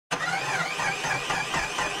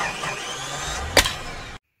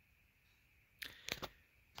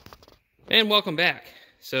And welcome back.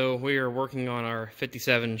 So we are working on our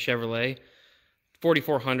 57 Chevrolet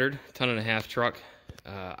 4400 ton-and-a-half truck.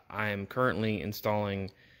 I am currently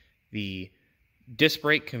installing the disc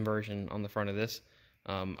brake conversion on the front of this.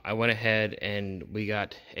 I went ahead and we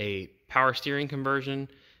got a power steering conversion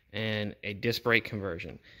and a disc brake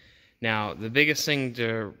conversion. Now, the biggest thing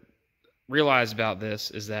to realize about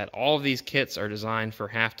this is that all of these kits are designed for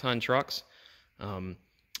half-ton trucks.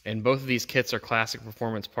 And both of these kits are classic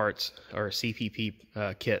performance parts, or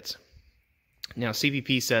CPP kits. Now,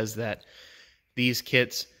 CPP says that these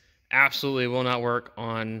kits absolutely will not work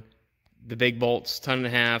on the big bolts,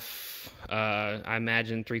 ton-and-a-half, I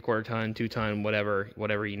imagine 3/4 ton, 2 ton,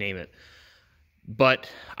 whatever you name it. But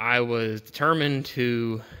I was determined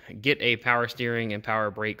to get a power steering and power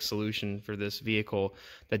brake solution for this vehicle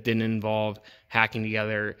that didn't involve hacking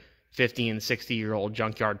together 50 and 60-year-old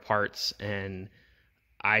junkyard parts, and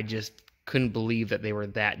I just couldn't believe that they were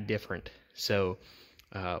that different. So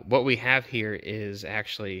what we have here is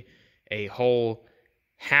actually a whole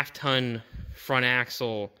half-ton front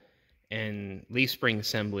axle and leaf spring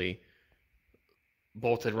assembly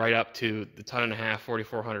bolted right up to the ton-and-a-half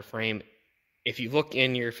 4400 frame. If you look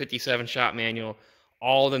in your 57 shop manual,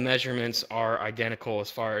 all the measurements are identical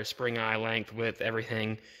as far as spring eye length, width,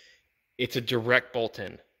 everything. It's a direct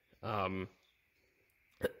bolt-in.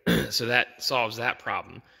 So that solves that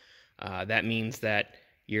problem. That means that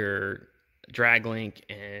your drag link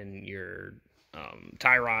and your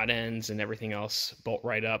tie rod ends and everything else bolt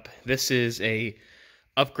right up. This is a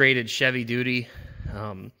upgraded Chevy Duty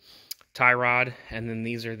tie rod, and then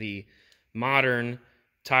these are the modern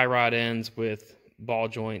tie rod ends with ball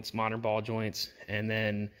joints, modern ball joints, and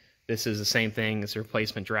then this is the same thing as a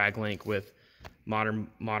replacement drag link with modern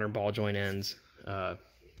ball joint ends.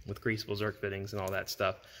 With greasable Zerk fittings and all that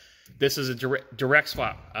stuff. This is a direct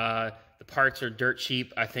swap. The parts are dirt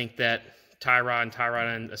cheap. I think that tie rod and tie rod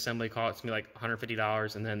end assembly cost me like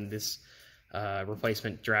 $150, and then this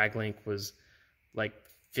replacement drag link was like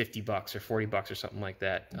 $50 or $40 or something like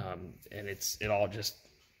that. And it all just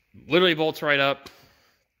literally bolts right up.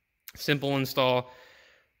 Simple install.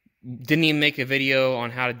 Didn't even make a video on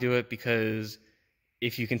how to do it because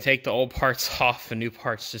if you can take the old parts off, the new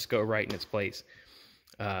parts just go right in its place.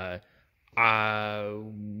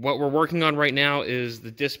 What we're working on right now is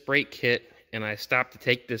the disc brake kit, and I stopped to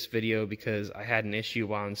take this video because I had an issue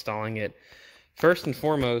while installing it. First and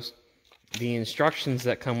foremost, the instructions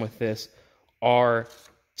that come with this are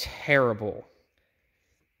terrible.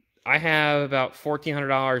 I have about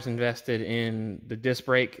 $1,400 invested in the disc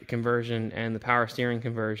brake conversion and the power steering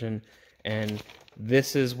conversion, and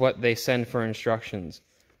this is what they send for instructions.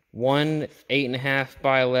 One 8.5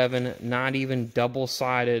 by 11, not even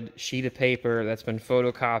double-sided sheet of paper that's been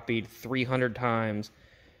photocopied 300 times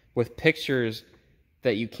with pictures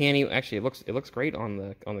that you can't even. Actually, it looks great on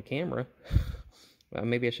the camera. Well,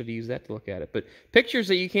 maybe I should use that to look at it. But pictures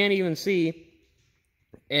that you can't even see,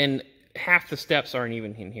 and half the steps aren't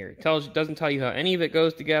even in here. It doesn't tell you how any of it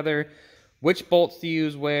goes together, which bolts to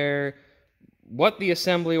use where, what the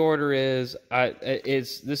assembly order is.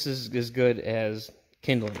 This is as good as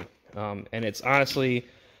kindling, and it's honestly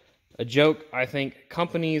a joke. I think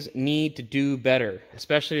companies need to do better,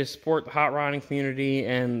 especially to support the hot rodding community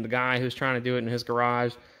and the guy who's trying to do it in his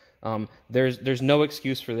garage. There's no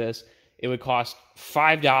excuse for this. It would cost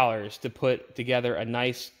 $5 to put together a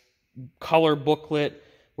nice color booklet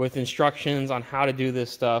with instructions on how to do this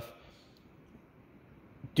stuff.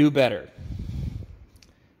 Do better.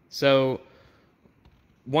 So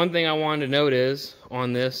one thing I wanted to note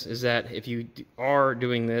on this is that if you are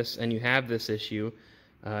doing this and you have this issue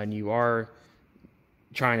and you are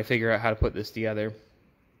trying to figure out how to put this together,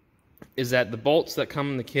 is that the bolts that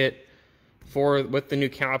come in the kit with the new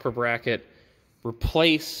caliper bracket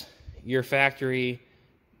replace your factory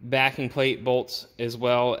backing plate bolts as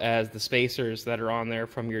well as the spacers that are on there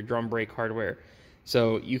from your drum brake hardware.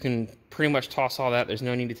 So you can pretty much toss all that. There's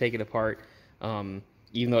no need to take it apart.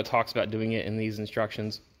 Even though it talks about doing it in these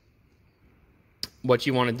instructions. What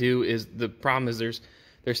you want to do is, the problem is there's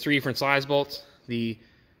 3 different size bolts. The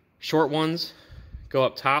short ones go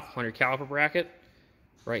up top on your caliper bracket,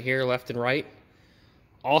 right here, left and right.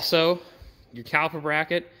 Also, your caliper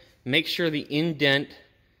bracket, make sure the indent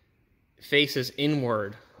faces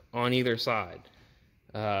inward on either side.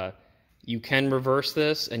 You can reverse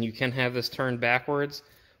this, and you can have this turned backwards.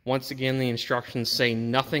 Once again, the instructions say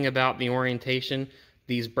nothing about the orientation.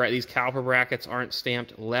 These caliper brackets aren't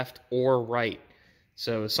stamped left or right,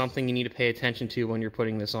 so it's something you need to pay attention to when you're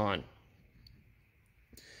putting this on.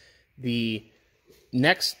 The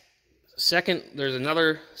next there's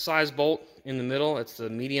another size bolt in the middle. It's the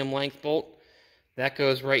medium length bolt. That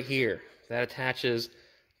goes right here. that attaches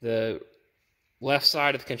the left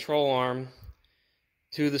side of the control arm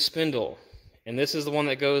to the spindle. And this is the one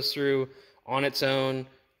that goes through on its own.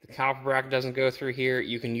 The caliper bracket doesn't go through here.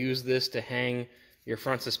 You can use this to hang your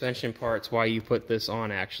front suspension parts while you put this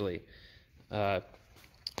on, actually.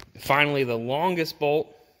 Finally, the longest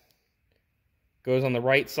bolt goes on the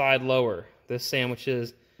right side lower. This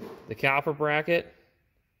sandwiches the caliper bracket,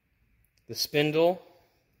 the spindle,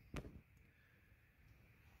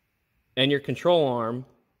 and your control arm,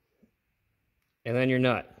 and then your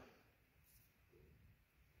nut.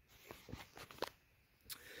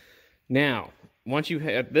 Now, once you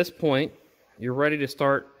at this point, you're ready to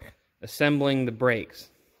start assembling the brakes.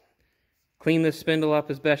 Clean this spindle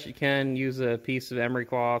up as best you can. Use a piece of emery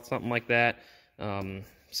cloth, something like that.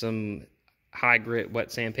 Some high grit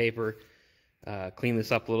wet sandpaper. Clean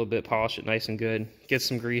this up a little bit, polish it nice and good. Get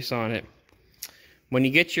some grease on it. When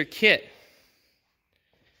you get your kit,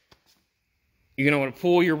 you're going to want to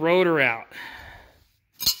pull your rotor out.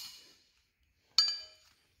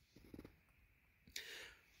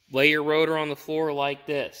 Lay your rotor on the floor like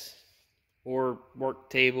this, or work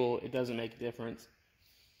table, it doesn't make a difference.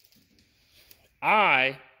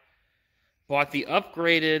 I bought the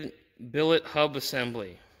upgraded billet hub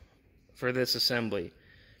assembly for this assembly.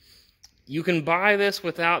 You can buy this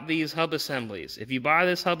without these hub assemblies. If you buy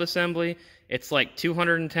this hub assembly, it's like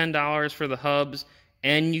 $210 for the hubs,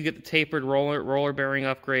 and you get the tapered roller bearing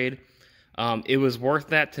upgrade. It was worth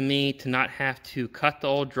that to me to not have to cut the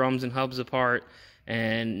old drums and hubs apart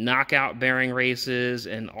and knock out bearing races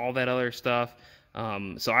and all that other stuff.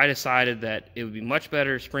 So I decided that it would be much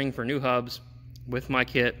better to spring for new hubs with my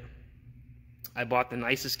kit. I bought the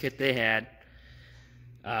nicest kit they had.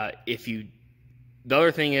 The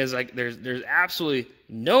other thing is, like, there's absolutely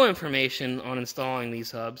no information on installing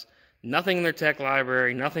these hubs. Nothing in their tech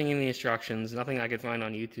library, nothing in the instructions, nothing I could find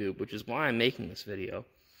on YouTube, which is why I'm making this video.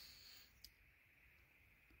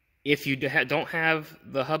 If you don't have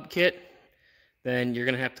the hub kit, then you're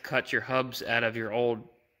going to have to cut your hubs out of your old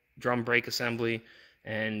drum brake assembly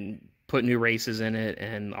and put new races in it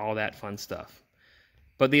and all that fun stuff.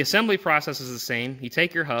 But the assembly process is the same. You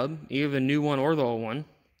take your hub, either the new one or the old one,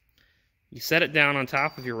 you set it down on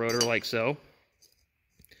top of your rotor like so,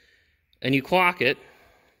 and you clock it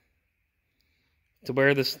to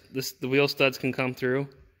where the wheel studs can come through.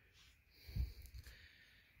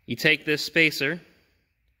 You take this spacer, you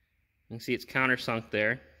can see it's countersunk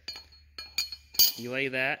there. You lay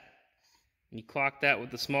that, and you clock that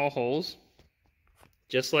with the small holes,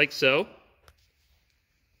 just like so.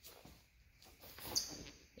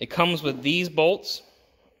 It comes with these bolts.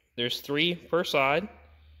 There's 3 per side.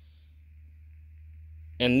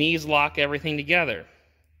 And these lock everything together.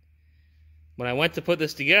 When I went to put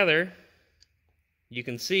this together, you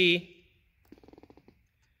can see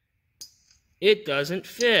it doesn't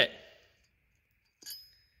fit.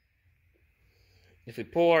 If we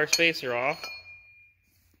pull our spacer off,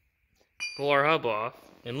 pull our hub off,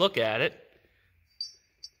 and look at it,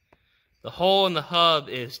 the hole in the hub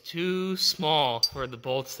is too small for the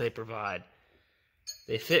bolts they provide.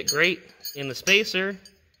 They fit great in the spacer,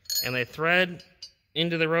 and they thread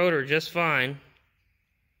into the rotor just fine,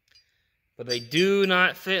 but they do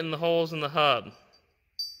not fit in the holes in the hub.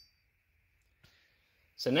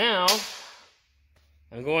 So now,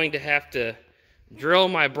 I'm going to have to drill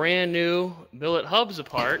my brand new billet hubs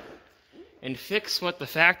apart and fix what the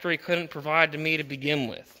factory couldn't provide to me to begin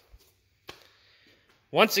with.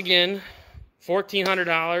 Once again,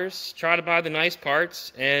 $1,400, try to buy the nice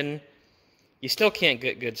parts, and you still can't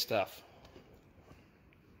get good stuff.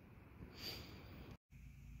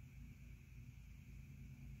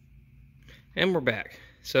 And we're back.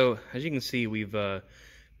 So, as you can see, we've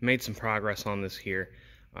made some progress on this here.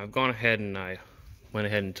 I've gone ahead and I went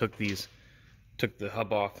ahead and took the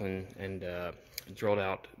hub off and drilled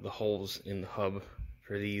out the holes in the hub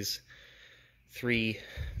for these 3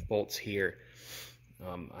 bolts here.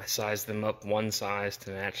 I sized them up one size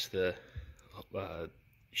to match the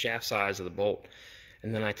shaft size of the bolt,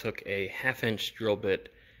 and then I took a 1/2-inch drill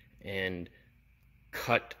bit and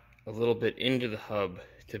cut a little bit into the hub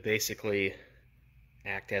to basically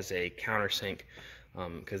act as a countersink,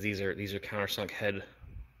 because these are countersunk head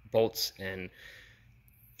bolts, and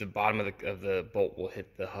the bottom of the bolt will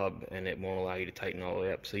hit the hub and it won't allow you to tighten all the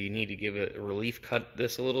way up. So you need to give it a relief cut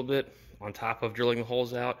this a little bit on top of drilling the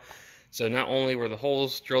holes out. So not only were the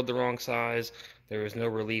holes drilled the wrong size, there was no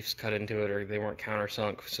reliefs cut into it, or they weren't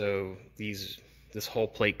countersunk, so this whole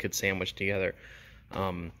plate could sandwich together.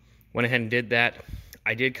 Went ahead and did that.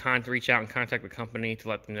 I did reach out and contact the company to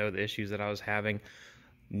let them know the issues that I was having.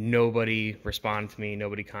 Nobody responded to me.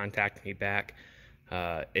 Nobody contacted me back.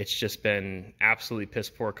 It's just been absolutely piss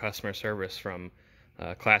poor customer service from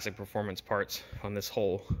Classic Performance Parts on this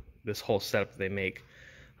whole setup that they make,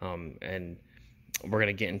 and we're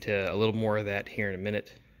gonna get into a little more of that here in a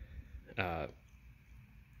minute.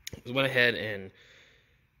 Went ahead and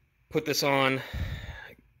put this on.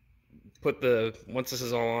 Once this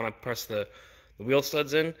is all on, I press the wheel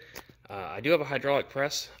studs in. I do have a hydraulic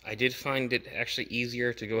press. I did find it actually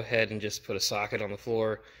easier to go ahead and just put a socket on the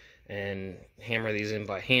floor and hammer these in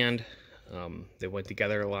by hand. They went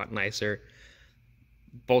together a lot nicer.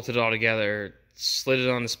 Bolted it all together, slid it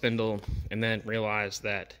on the spindle, and then realized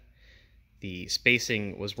that the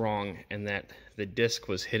spacing was wrong and that the disc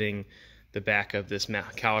was hitting the back of this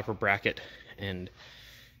caliper bracket. And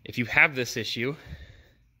if you have this issue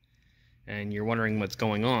and you're wondering what's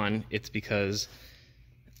going on, it's because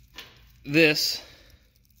this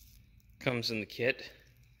comes in the kit.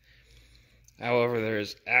 However,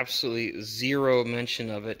 there's absolutely zero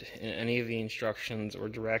mention of it in any of the instructions or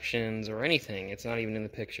directions or anything. It's not even in the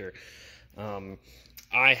picture.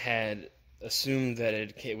 I had assumed that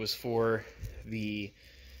it was for the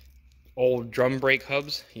old drum brake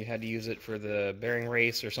hubs. You had to use it for the bearing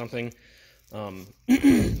race or something. But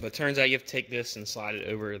it turns out you have to take this and slide it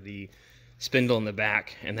over the spindle in the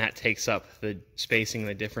back, and that takes up the spacing,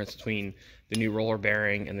 the difference between the new roller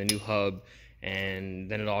bearing and the new hub, and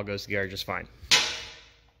then it all goes together just fine.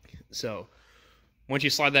 So once you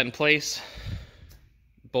slide that in place,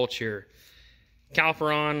 bolt your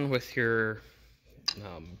caliper on with your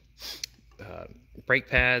brake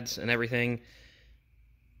pads and everything.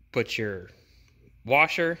 Put your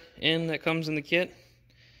washer in that comes in the kit,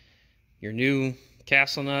 your new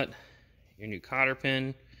castle nut, your new cotter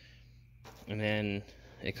pin, and then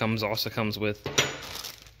it also comes with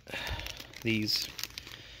these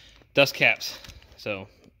dust caps. So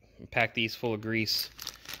pack these full of grease,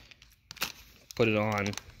 put it on,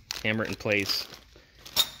 hammer it in place,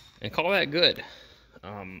 and call that good.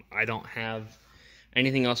 I don't have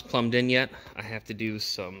anything else plumbed in yet. I have to do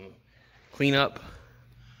some cleanup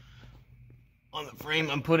on the frame.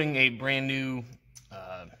 I'm putting a brand new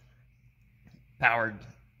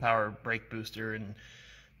power brake booster and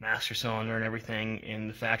master cylinder and everything in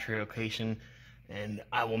the factory location, and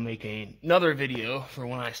I will make another video for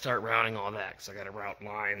when I start routing all that, because I got to route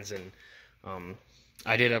lines, and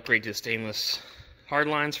I did upgrade to stainless hard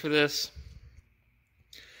lines for this.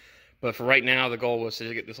 But for right now, the goal was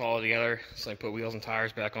to get this all together so I can put wheels and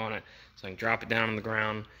tires back on it, so I can drop it down on the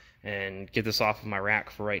ground and get this off of my rack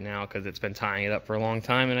for right now, because it's been tying it up for a long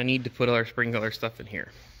time and I need to put other sprinkler stuff in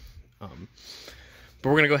here. But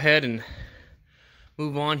we're going to go ahead and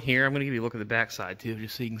move on here. I'm going to give you a look at the back side too,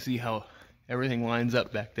 just so you can see how everything lines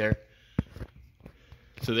up back there.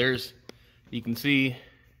 So you can see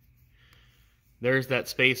there's that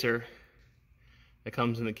spacer that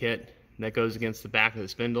comes in the kit that goes against the back of the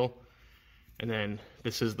spindle, and then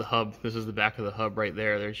this is the hub. This is the back of the hub right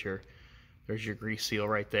there. There's your grease seal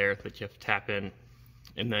right there that you have to tap in,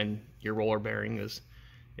 and then your roller bearing is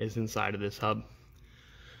inside of this hub.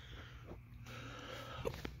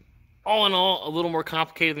 All in all, a little more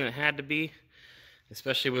complicated than it had to be,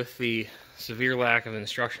 especially with the severe lack of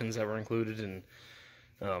instructions that were included, and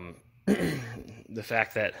the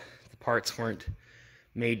fact that the parts weren't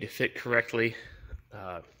made to fit correctly.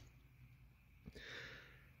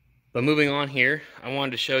 But moving on here, I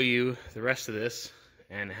wanted to show you the rest of this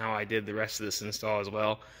and how I did the rest of this install as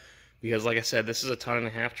well, because like I said, this is a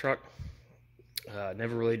 1.5 ton truck.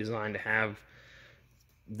 Never really designed to have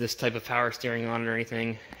this type of power steering on it or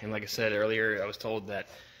anything, and like I said earlier, I was told that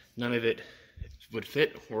none of it would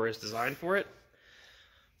fit or is designed for it.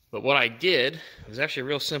 But what I did was actually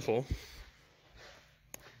real simple.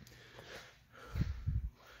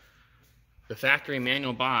 The factory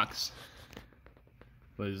manual box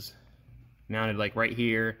was mounted like right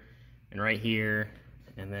here,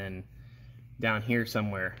 and then down here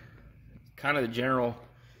somewhere. Kind of the general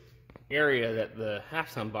area that the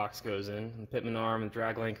half-ton box goes in. The pitman arm and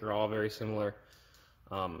drag link are all very similar.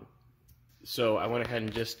 So I went ahead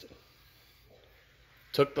and just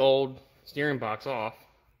took the old steering box off.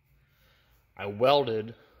 I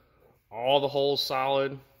welded all the holes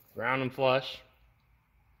solid, ground and flush.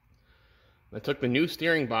 I took the new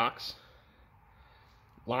steering box,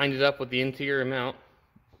 lined it up with the interior mount,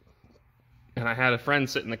 and I had a friend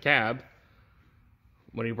sit in the cab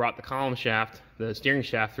when he brought the column shaft, the steering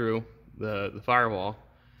shaft through the firewall,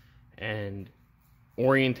 and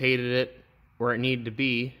orientated it where it needed to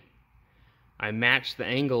be. I matched the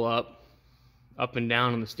angle up and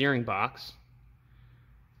down on the steering box,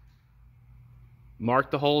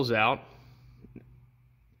 marked the holes out,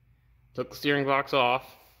 took the steering box off,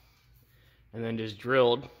 and then just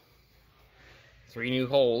drilled 3 new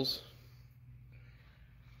holes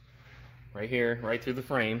right here, right through the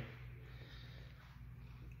frame.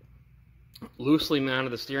 Loosely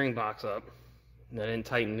mounted the steering box up. I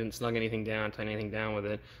didn't snug anything down, tighten anything down with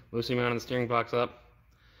it. Loosely mounted the steering box up.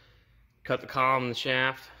 Cut the column and the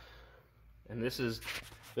shaft. And this is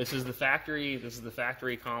the factory. This is the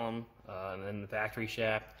factory column, and then the factory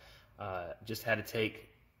shaft. Just had to take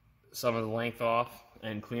some of the length off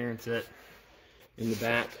and clearance it in the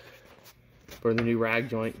back for the new rag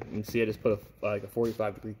joint. You can see I just put like a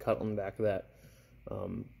 45-degree cut on the back of that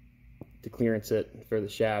to clearance it for the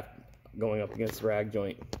shaft going up against the rag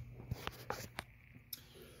joint.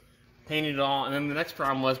 Painted it all, and then the next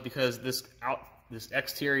problem was because this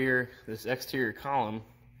exterior column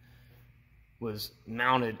was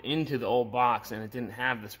mounted into the old box, and it didn't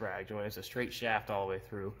have this rag joint. It's a straight shaft all the way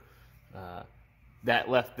through. That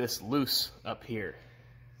left this loose up here,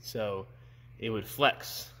 so it would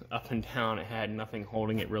flex up and down. It had nothing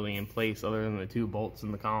holding it really in place other than the 2 bolts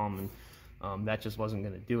in the column, and that just wasn't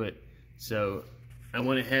going to do it. So I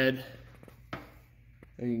went ahead,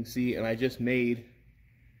 and you can see, and I just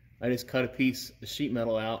cut a piece of sheet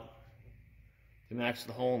metal out to match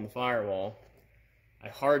the hole in the firewall. I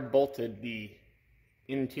hard bolted the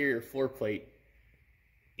interior floor plate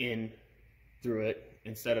in through it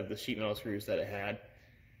instead of the sheet metal screws that it had.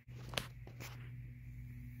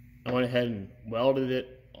 I went ahead and welded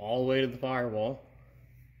it all the way to the firewall,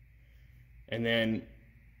 and then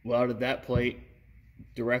welded that plate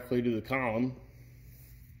directly to the column,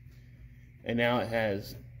 and now it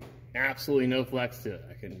has absolutely no flex to it.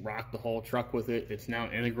 I can rock the whole truck with it. It's now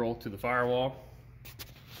integral to the firewall.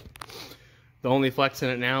 The only flex in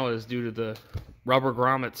it now is due to the rubber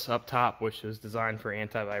grommets up top, which is designed for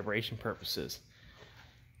anti-vibration purposes.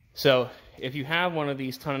 So if you have one of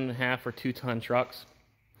these 1.5 or 2-ton trucks,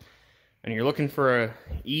 and you're looking for an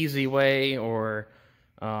easy way or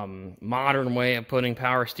modern way of putting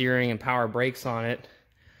power steering and power brakes on it,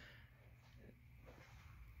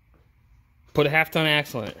 put a 1/2-ton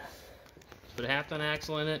axle in it. Put a 1/2-ton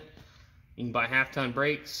axle in it. You can buy 1/2-ton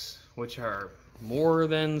brakes, which are more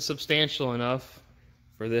than substantial enough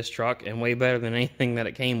for this truck and way better than anything that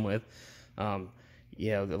it came with.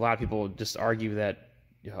 You know, a lot of people just argue that,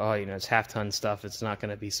 oh, you know, it's 1/2-ton stuff, it's not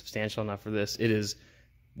going to be substantial enough for this. It is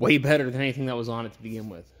way better than anything that was on it to begin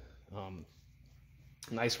with.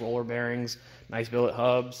 Nice roller bearings, nice billet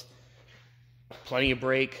hubs, plenty of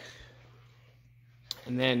brake,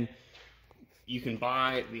 and then you can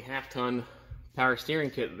buy the 1/2-ton power steering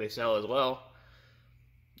kit that they sell as well.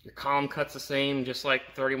 Your column cuts the same, just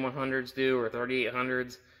like 3100s do or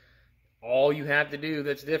 3800s. All you have to do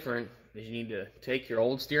that's different is you need to take your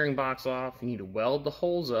old steering box off. You need to weld the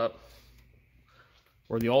holes up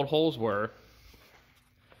where the old holes were,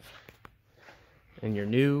 and your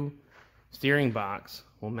new steering box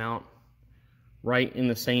will mount right in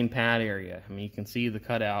the same pad area. I mean, you can see the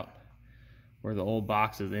cutout where the old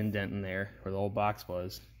box is indenting there, where the old box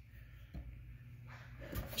was.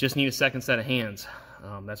 Just need a second set of hands.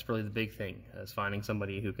 That's really the big thing, is finding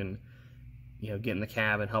somebody who can, you know, get in the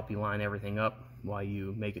cab and help you line everything up while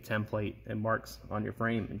you make a template and marks on your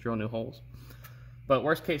frame and drill new holes. But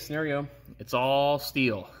worst case scenario, it's all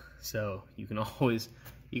steel, so you can always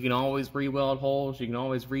re-weld holes, you can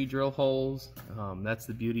always re-drill holes. That's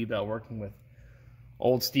the beauty about working with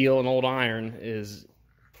old steel and old iron, is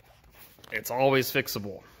it's always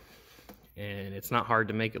fixable, and it's not hard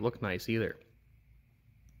to make it look nice either.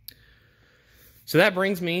 So that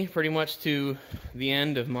brings me pretty much to the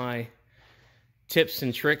end of my tips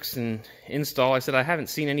and tricks and install. I said I haven't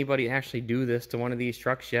seen anybody actually do this to one of these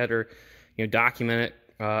trucks yet, or, you know, document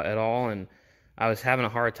it at all, and I was having a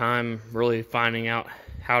hard time really finding out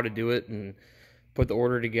how to do it and put the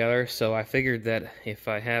order together. So I figured that if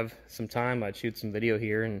I have some time, I'd shoot some video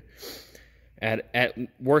here, and at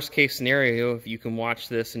worst case scenario, if you can watch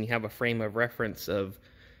this and you have a frame of reference of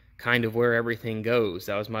kind of where everything goes.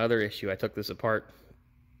 That was my other issue. I took this apart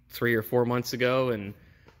 3 or 4 months ago, and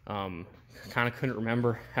kind of couldn't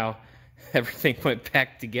remember how everything went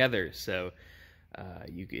back together. So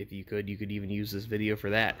if you could even use this video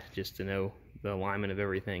for that, just to know the alignment of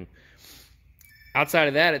everything. Outside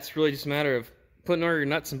of that, it's really just a matter of putting all your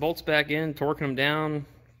nuts and bolts back in, torquing them down,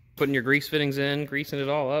 putting your grease fittings in, greasing it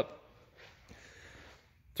all up,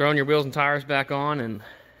 throwing your wheels and tires back on, and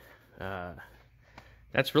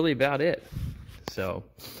that's really about it. So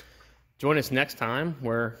join us next time,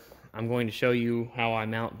 where I'm going to show you how I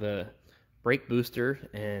mount the brake booster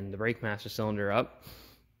and the brake master cylinder up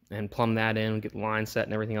and plumb that in, get the line set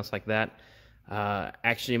and everything else like that.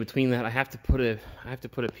 Actually, in between that, I have to put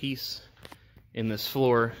a piece in this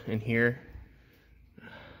floor in here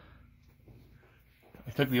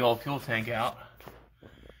I took the old fuel tank out,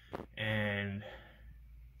 and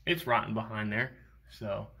it's rotten behind there,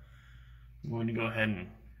 so I'm going to go ahead and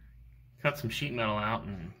cut some sheet metal out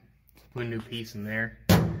and put a new piece in there.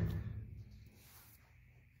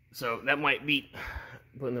 So that might beat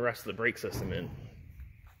putting the rest of the brake system in.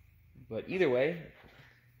 But either way,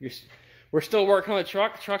 we're still working on the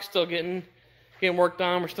truck. The truck's still getting worked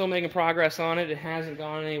on. We're still making progress on it. It hasn't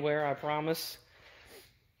gone anywhere, I promise.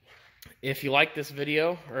 If you like this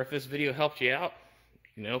video, or if this video helped you out,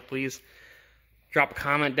 please drop a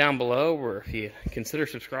comment down below, or if you consider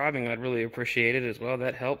subscribing, I'd really appreciate it as well.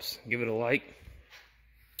 That helps. Give it a like.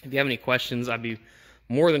 If you have any questions, I'd be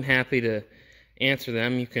more than happy to answer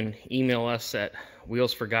them. You can email us at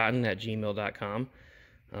wheelsforgotten@gmail.com.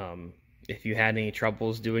 If you had any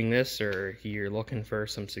troubles doing this, or you're looking for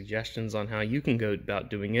some suggestions on how you can go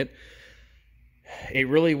about doing it, it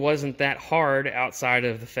really wasn't that hard, outside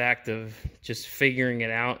of the fact of just figuring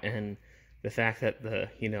it out and the fact that the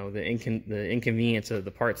inconvenience of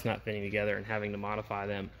the parts not fitting together and having to modify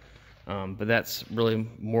them. But that's really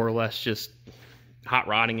more or less just hot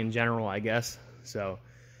rodding in general, I guess. So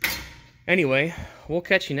anyway, we'll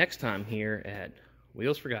catch you next time here at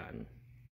Wheels Forgotten.